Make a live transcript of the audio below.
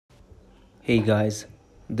Hey guys,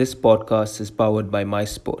 this podcast is powered by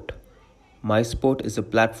MySport. MySport is a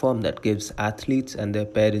platform that gives athletes and their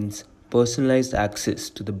parents personalized access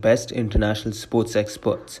to the best international sports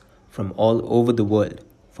experts from all over the world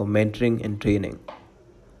for mentoring and training.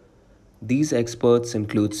 These experts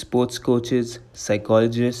include sports coaches,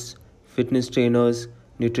 psychologists, fitness trainers,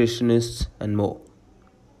 nutritionists, and more.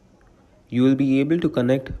 You will be able to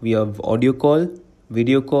connect via audio call,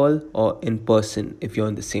 video call, or in person if you're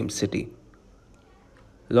in the same city.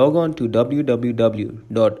 Log on to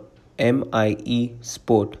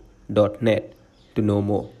www.miesport.net to know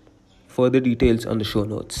more. Further details on the show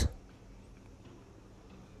notes.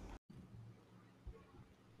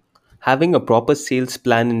 Having a proper sales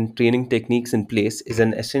plan and training techniques in place is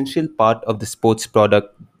an essential part of the sports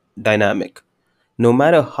product dynamic. No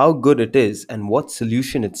matter how good it is and what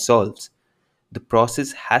solution it solves, the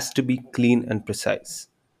process has to be clean and precise.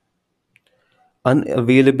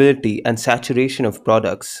 Unavailability and saturation of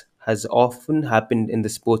products has often happened in the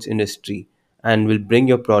sports industry and will bring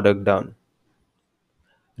your product down.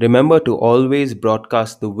 Remember to always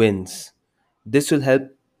broadcast the wins. This will help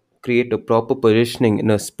create a proper positioning in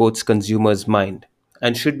a sports consumer's mind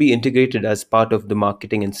and should be integrated as part of the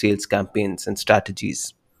marketing and sales campaigns and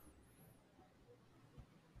strategies.